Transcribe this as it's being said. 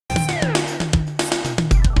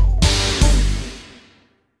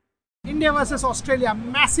India versus Australia,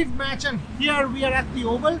 massive match, and here we are at the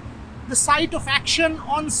Oval, the site of action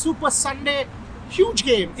on Super Sunday. Huge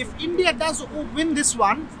game. If India does win this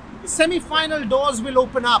one, semi-final doors will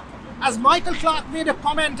open up. As Michael Clarke made a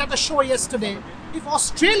comment at the show yesterday, if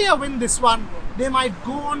Australia win this one, they might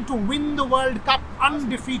go on to win the World Cup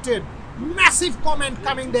undefeated. Massive comment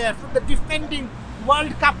coming there from the defending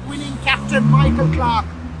World Cup winning captain Michael Clarke.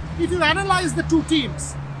 If you analyze the two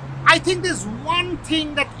teams, I think there's one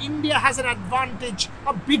thing that India has an advantage,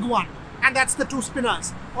 a big one, and that's the two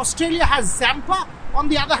spinners. Australia has Zampa. On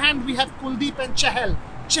the other hand, we have Kuldeep and Chahal.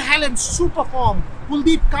 Chahal in super form.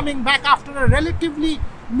 Kuldeep coming back after a relatively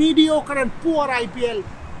mediocre and poor IPL,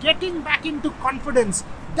 getting back into confidence.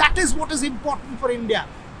 That is what is important for India.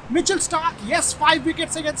 Mitchell Starc, yes, 5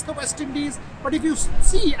 wickets against the West Indies, but if you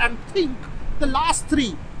see and think, the last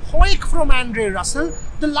three, Hoik from Andre Russell,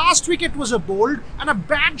 the last wicket was a bowled and a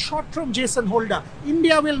bad shot from Jason Holder.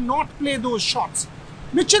 India will not play those shots.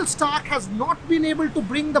 Mitchell Starc has not been able to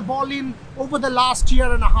bring the ball in over the last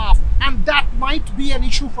year and a half, and that might be an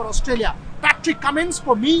issue for Australia. Patrick Cummins,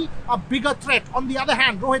 for me, a bigger threat. On the other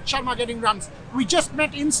hand, Rohit Sharma getting runs. We just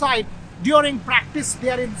met inside during practice. They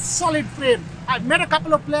are in solid frame. I've met a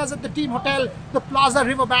couple of players at the team hotel, the Plaza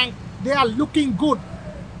Riverbank. They are looking good,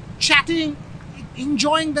 chatting,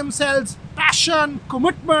 enjoying themselves, passion,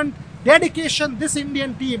 commitment, dedication. This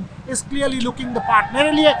Indian team is clearly looking the part.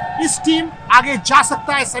 मेरे लिए इस team आगे जा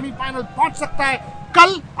सकता है, semifinal पहुंच सकता है.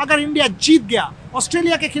 कल अगर इंडिया जीत गया,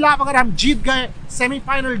 ऑस्ट्रेलिया के खिलाफ अगर हम जीत गए,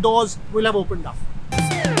 semifinal doors will have opened up.